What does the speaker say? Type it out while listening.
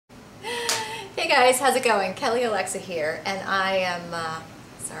Hey guys, how's it going? Kelly Olexa here, and I am,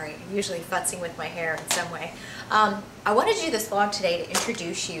 sorry, I'm usually futzing with my hair in some way. I wanted to do this vlog today to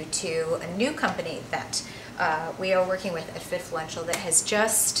introduce you to a new company that we are working with at Fitfluential that has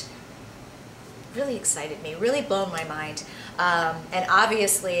just really excited me, really blown my mind. And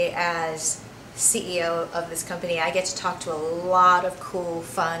obviously, as CEO of this company, I get to talk to a lot of cool,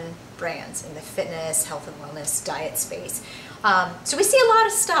 fun brands in the fitness, health and wellness, diet space. So we see a lot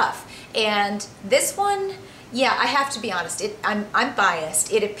of stuff. And this one, yeah, I have to be honest, I'm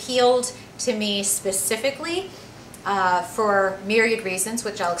biased. It appealed to me specifically for myriad reasons,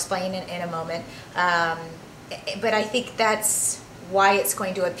 which I'll explain in a moment. But I think that's why it's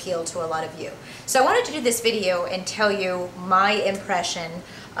going to appeal to a lot of you. So I wanted to do this video and tell you my impression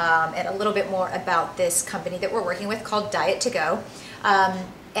and a little bit more about this company that we're working with called Diet to Go,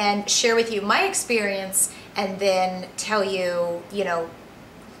 and share with you my experience, and then tell you,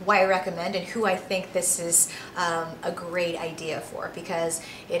 why I recommend and who I think this is a great idea for, because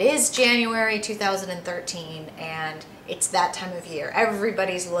it is January 2013 and it's that time of year.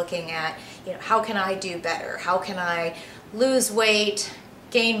 Everybody's looking at, how can I do better? How can I lose weight,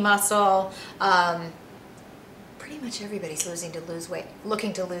 gain muscle? Pretty much everybody's looking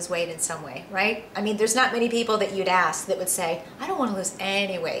to lose weight in some way, right? I mean, there's not many people that you'd ask that would say, I don't want to lose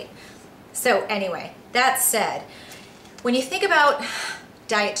any weight. So anyway, that said, when you think about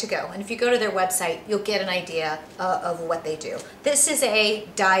Diet to Go, and if you go to their website, you'll get an idea of what they do. This is a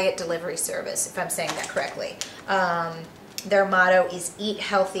diet delivery service, if I'm saying that correctly. Their motto is eat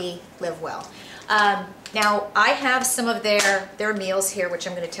healthy, live well. Now, I have some of their meals here, which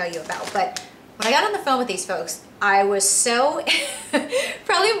I'm going to tell you about, but when I got on the phone with these folks, I was so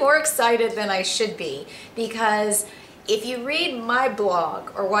probably more excited than I should be, because if you read my blog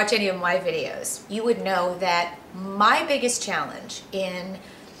or watch any of my videos, you would know that my biggest challenge in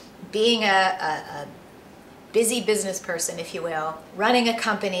being a busy business person, if you will, running a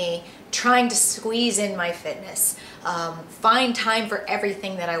company, trying to squeeze in my fitness, find time for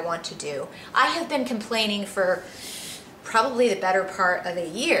everything that I want to do. I have been complaining for probably the better part of a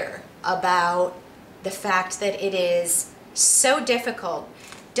year about the fact that it is so difficult.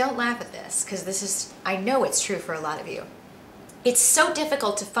 Don't laugh at this, because I know it's true for a lot of you. It's so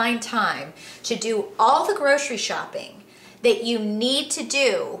difficult to find time to do all the grocery shopping that you need to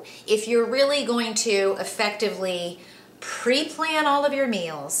do if you're really going to effectively pre-plan all of your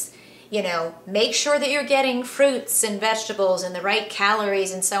meals, make sure that you're getting fruits and vegetables and the right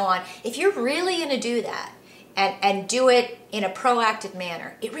calories and so on. If you're really going to do that, and do it in a proactive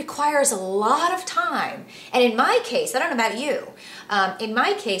manner, it requires a lot of time. And in my case, I don't know about you, in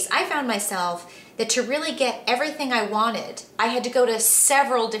my case, I found myself that to really get everything I wanted, I had to go to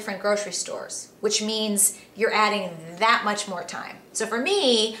several different grocery stores, which means you're adding that much more time. So for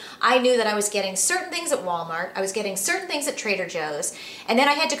me, I knew that I was getting certain things at Walmart, I was getting certain things at Trader Joe's, and then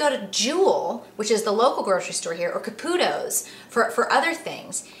I had to go to Jewel, which is the local grocery store here, or Caputo's for other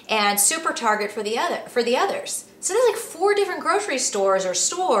things, and Super Target for the others. So there's like 4 different grocery stores or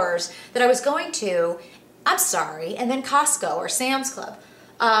stores that I was going to, and then Costco or Sam's Club,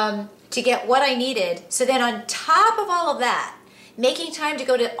 to get what I needed. So then on top of all of that, making time to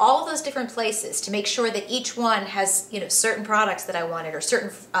go to all those different places to make sure that each one has, certain products that I wanted, or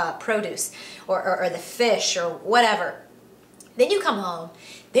certain produce, or the fish, or whatever. Then you come home,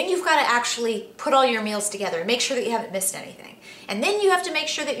 then you've got to actually put all your meals together and make sure that you haven't missed anything. And then you have to make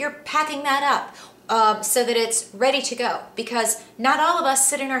sure that you're packing that up so that it's ready to go. Because not all of us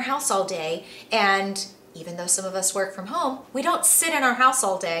sit in our house all day, and even though some of us work from home, we don't sit in our house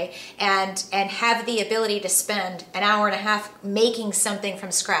all day and have the ability to spend an hour and a half making something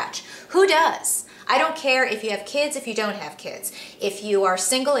from scratch. Who does? I don't care if you have kids, if you don't have kids. If you are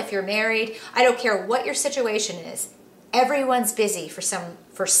single, if you're married, I don't care what your situation is. Everyone's busy for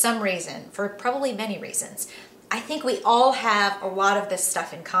some reason, for probably many reasons. I think we all have a lot of this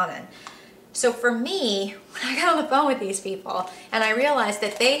stuff in common. So for me, when I got on the phone with these people and I realized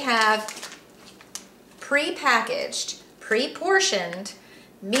that they have pre-packaged, pre-portioned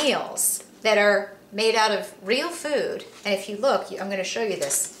meals that are made out of real food. And if you look, I'm going to show you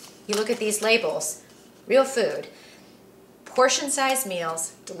this. You look at these labels, real food, portion-sized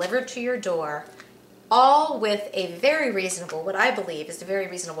meals delivered to your door, all with a very reasonable, what I believe is a very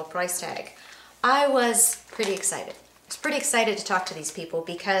reasonable price tag. I was pretty excited. I was pretty excited to talk to these people,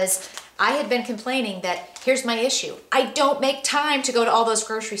 because I had been complaining that here's my issue. I don't make time to go to all those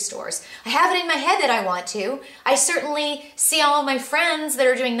grocery stores. I have it in my head that I want to. I certainly see all of my friends that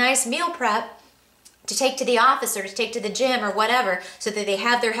are doing nice meal prep to take to the office or to take to the gym or whatever, so that they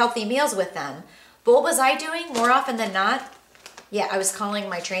have their healthy meals with them. But what was I doing more often than not? Yeah, I was calling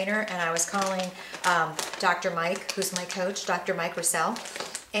my trainer and I was calling Dr. Mike, who's my coach, Dr. Mike Russell,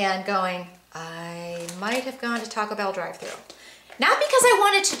 and going, I might have gone to Taco Bell drive-thru. Not because I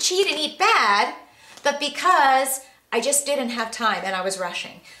wanted to cheat and eat bad, but because I just didn't have time and I was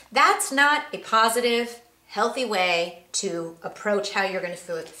rushing. That's not a positive, healthy way to approach how you're going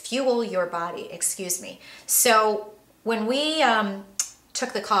to fuel your body, excuse me. So when we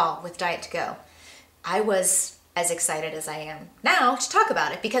took the call with Diet to Go, I was as excited as I am now to talk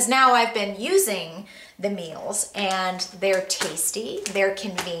about it, because now I've been using the meals and they're tasty, they're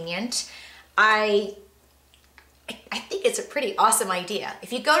convenient. I think it's a pretty awesome idea.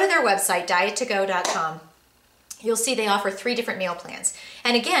 If you go to their website, diet2go.com, you'll see they offer 3 different meal plans.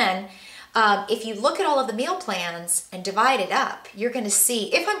 And again, if you look at all of the meal plans and divide it up, you're going to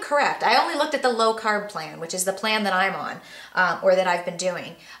see, if I'm correct, I only looked at the low-carb plan, which is the plan that I'm on, or that I've been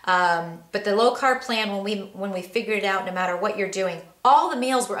doing. But the low-carb plan, when we figured it out, no matter what you're doing, all the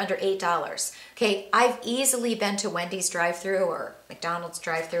meals were under $8. Okay, I've easily been to Wendy's drive-thru or McDonald's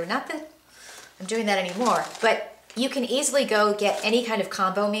drive-thru. Not that I'm doing that anymore, but you can easily go get any kind of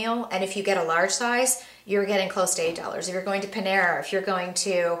combo meal, and if you get a large size, you're getting close to $8. If you're going to Panera, if you're going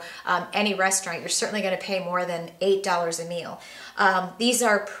to any restaurant, you're certainly going to pay more than $8 a meal. These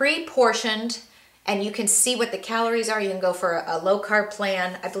are pre-portioned, and you can see what the calories are. You can go for a low-carb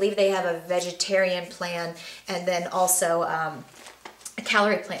plan. I believe they have a vegetarian plan, and then also a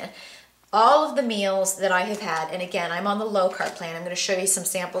calorie plan. All of the meals that I have had, and again, I'm on the low-carb plan. I'm going to show you some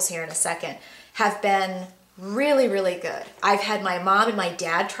samples here in a second, have been really, really good. I've had my mom and my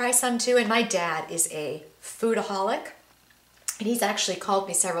dad try some too, and my dad is a foodaholic. And he's actually called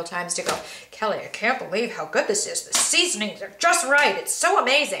me several times to go, Kelly, I can't believe how good this is. The seasonings are just right. It's so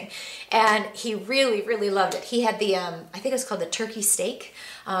amazing. And he really, really loved it. He had the, I think it was called the turkey steak.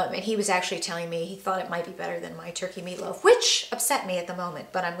 And he was actually telling me he thought it might be better than my turkey meatloaf, which upset me at the moment,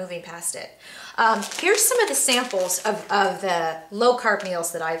 but I'm moving past it. Here's some of the samples of the low-carb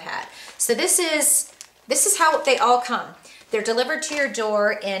meals that I've had. So this is how they all come. They're delivered to your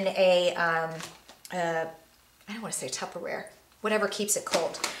door in a, I don't want to say Tupperware, whatever keeps it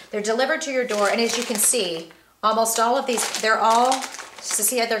cold. They're delivered to your door, and as you can see, almost all of these, they're all, just to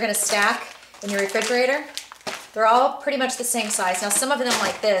see how they're going to stack in your refrigerator, they're all pretty much the same size. Now, some of them,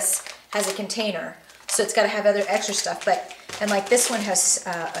 like this, has a container, so it's got to have other extra stuff, and like this one has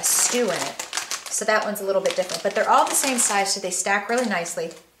a stew in it, so that one's a little bit different. But they're all the same size, so they stack really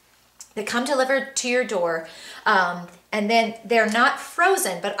nicely. They come delivered to your door, and then they're not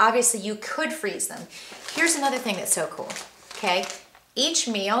frozen, but obviously you could freeze them. Here's another thing that's so cool, okay? Each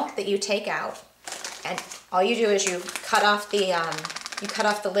meal that you take out, and all you do is you cut off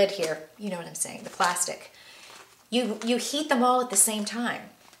the lid here, you know what I'm saying, the plastic. You heat them all at the same time,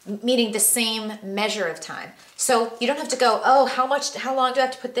 meaning the same measure of time. So you don't have to go, oh, how long do I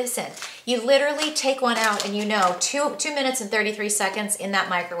have to put this in? You literally take one out and you know 2 minutes and 33 seconds in that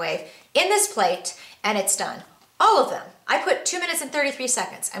microwave, in this plate, and it's done. All of them. I put 2 minutes and 33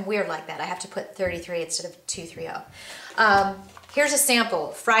 seconds. I'm weird like that. I have to put 33 instead of 230. Here's a sample,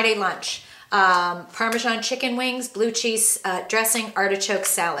 Friday lunch. Parmesan chicken wings, blue cheese dressing, artichoke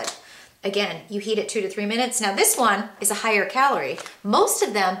salad. Again, you heat it 2 to 3 minutes. Now this one is a higher calorie. Most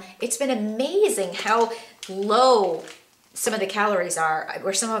of them, it's been amazing how low some of the calories are,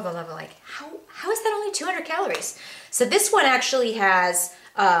 or some of them I'm like, how is that only 200 calories? So this one actually has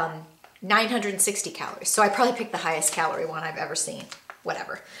 960 calories. So I probably picked the highest calorie one I've ever seen,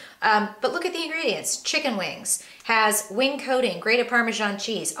 whatever. But look at the ingredients. Chicken wings has wing coating, grated Parmesan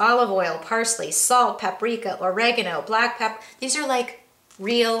cheese, olive oil, parsley, salt, paprika, oregano, black pepper. These are like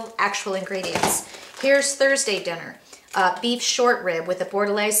real, actual ingredients. Here's Thursday dinner. Beef short rib with a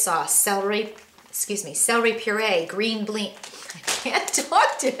bordelaise sauce, celery puree, green bean, I can't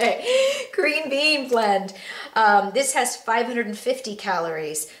talk today, green bean blend. This has 550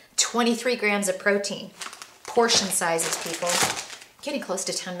 calories, 23 grams of protein. Portion sizes, people. Getting close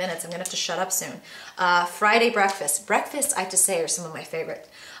to 10 minutes. I'm gonna have to shut up soon. Friday breakfast. Breakfasts, I have to say, are some of my favorite.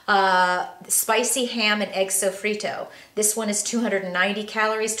 Spicy ham and egg sofrito. This one is 290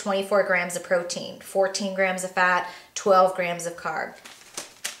 calories, 24 grams of protein, 14 grams of fat, 12 grams of carb.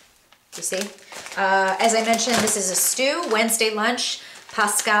 You see? As I mentioned, this is a stew, Wednesday lunch,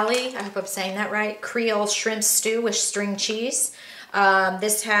 pascali, I hope I'm saying that right, Creole shrimp stew with string cheese.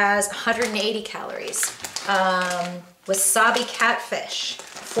 This has 180 calories. Wasabi catfish,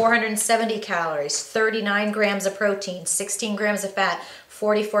 470 calories, 39 grams of protein, 16 grams of fat,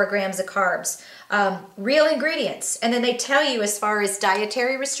 44 grams of carbs. Real ingredients. And then they tell you as far as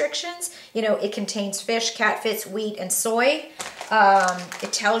dietary restrictions, you know, it contains fish, catfish, wheat, and soy.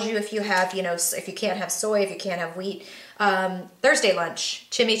 It tells you if you have, you know, if you can't have soy, if you can't have wheat, Thursday lunch,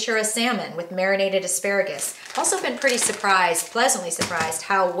 chimichurri salmon with marinated asparagus. Also been pretty surprised, pleasantly surprised,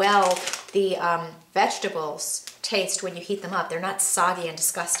 how well the vegetables taste when you heat them up. They're not soggy and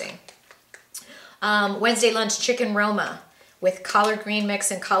disgusting. Wednesday lunch, chicken Roma with collard green mix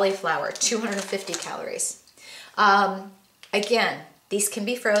and cauliflower, 250 calories. Again, these can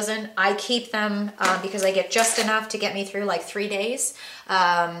be frozen. I keep them because I get just enough to get me through like 3 days.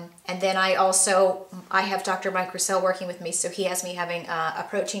 And then I have Dr. Mike Roussel working with me, so he has me having a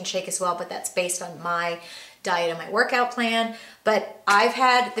protein shake as well, but that's based on my diet and my workout plan. But I've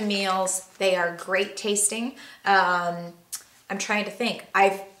had the meals. They are great tasting. I'm trying to think.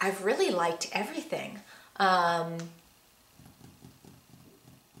 I've really liked everything.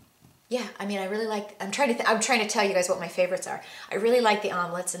 Yeah, I mean, I really like, I'm trying to tell you guys what my favorites are. I really like the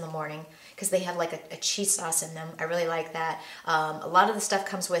omelets in the morning because they have like a cheese sauce in them. I really like that. A lot of the stuff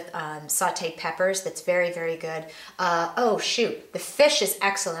comes with sauteed peppers. That's very, very good. Oh, shoot. The fish is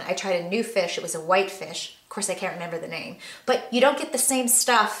excellent. I tried a new fish. It was a white fish. Of course, I can't remember the name. But you don't get the same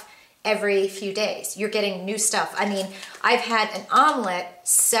stuff every few days. You're getting new stuff. I mean, I've had an omelet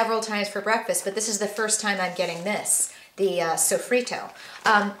several times for breakfast, but this is the first time I'm getting this. The sofrito.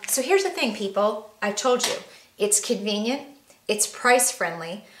 So here's the thing, people. I've told you, it's convenient, it's price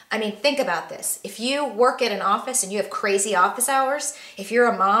friendly. I mean, think about this. If you work at an office and you have crazy office hours, if you're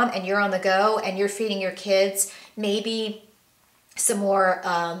a mom and you're on the go and you're feeding your kids maybe some more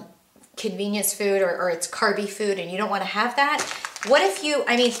convenience food or it's carby food and you don't want to have that, what if you,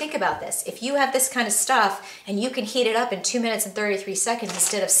 I mean, think about this. If you have this kind of stuff and you can heat it up in 2 minutes and 33 seconds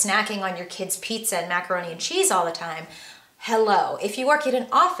instead of snacking on your kids' pizza and macaroni and cheese all the time, hello. If you work at an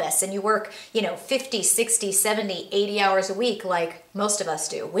office and you work, 50, 60, 70, 80 hours a week like most of us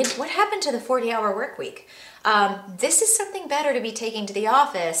do, what happened to the 40-hour work week? This is something better to be taking to the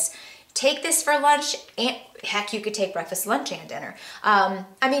office. Take this for lunch, and heck, you could take breakfast, lunch, and dinner.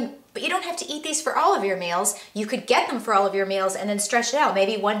 But you don't have to eat these for all of your meals. You could get them for all of your meals and then stretch it out.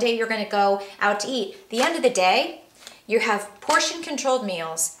 Maybe one day you're going to go out to eat. At the end of the day, you have portion-controlled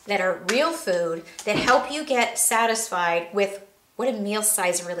meals that are real food that help you get satisfied with what a meal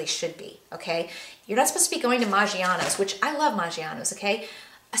size really should be, okay? You're not supposed to be going to Maggiano's, which I love Maggiano's, okay?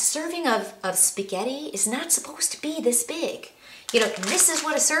 A serving of spaghetti is not supposed to be this big. This is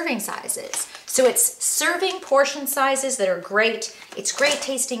what a serving size is. So it's serving portion sizes that are great. It's great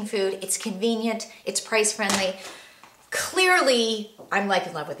tasting food. It's convenient. It's price friendly. Clearly, I'm like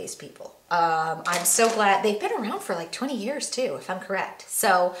in love with these people. I'm so glad. They've been around for like 20 years too, if I'm correct.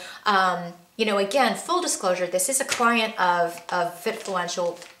 So, again, full disclosure, this is a client of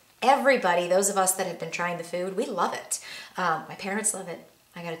Fitfluential. Everybody, those of us that have been trying the food, we love it. My parents love it.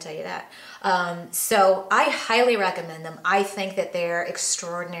 I gotta tell you that. So I highly recommend them. I think that they're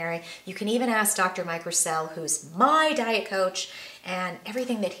extraordinary. You can even ask Dr. Mike Roussel, who's my diet coach, and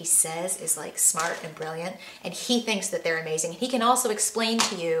everything that he says is like smart and brilliant, and he thinks that they're amazing. He can also explain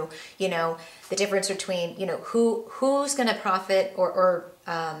to you, the difference between, who's gonna profit or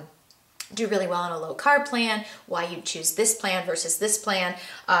do really well on a low carb plan, why you choose this plan versus this plan,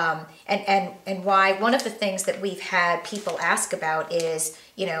 and why one of the things that we've had people ask about is,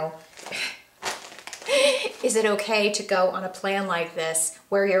 is it okay to go on a plan like this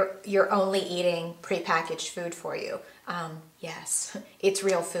where you're only eating prepackaged food for you? Yes, it's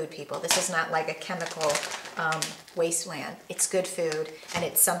real food, people. This is not like a chemical wasteland. It's good food, and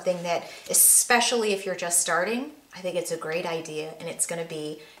it's something that, especially if you're just starting, I think it's a great idea, and it's going to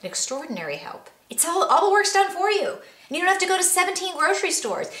be an extraordinary help. It's all the work's done for you. And you don't have to go to 17 grocery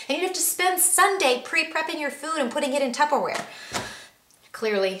stores, and you don't have to spend Sunday pre-prepping your food and putting it in Tupperware.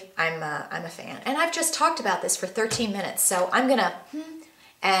 Clearly, I'm a fan. And I've just talked about this for 13 minutes, so I'm going to,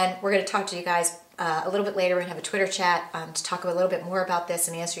 and we're going to talk to you guys a little bit later and have a Twitter chat to talk a little bit more about this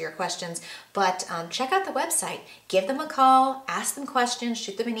and answer your questions. But check out the website. Give them a call, ask them questions,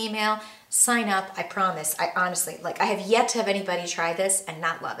 shoot them an email, sign up. I promise. I honestly, I have yet to have anybody try this and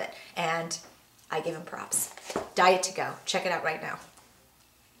not love it. And I give them props. Diet to Go. Check it out right now.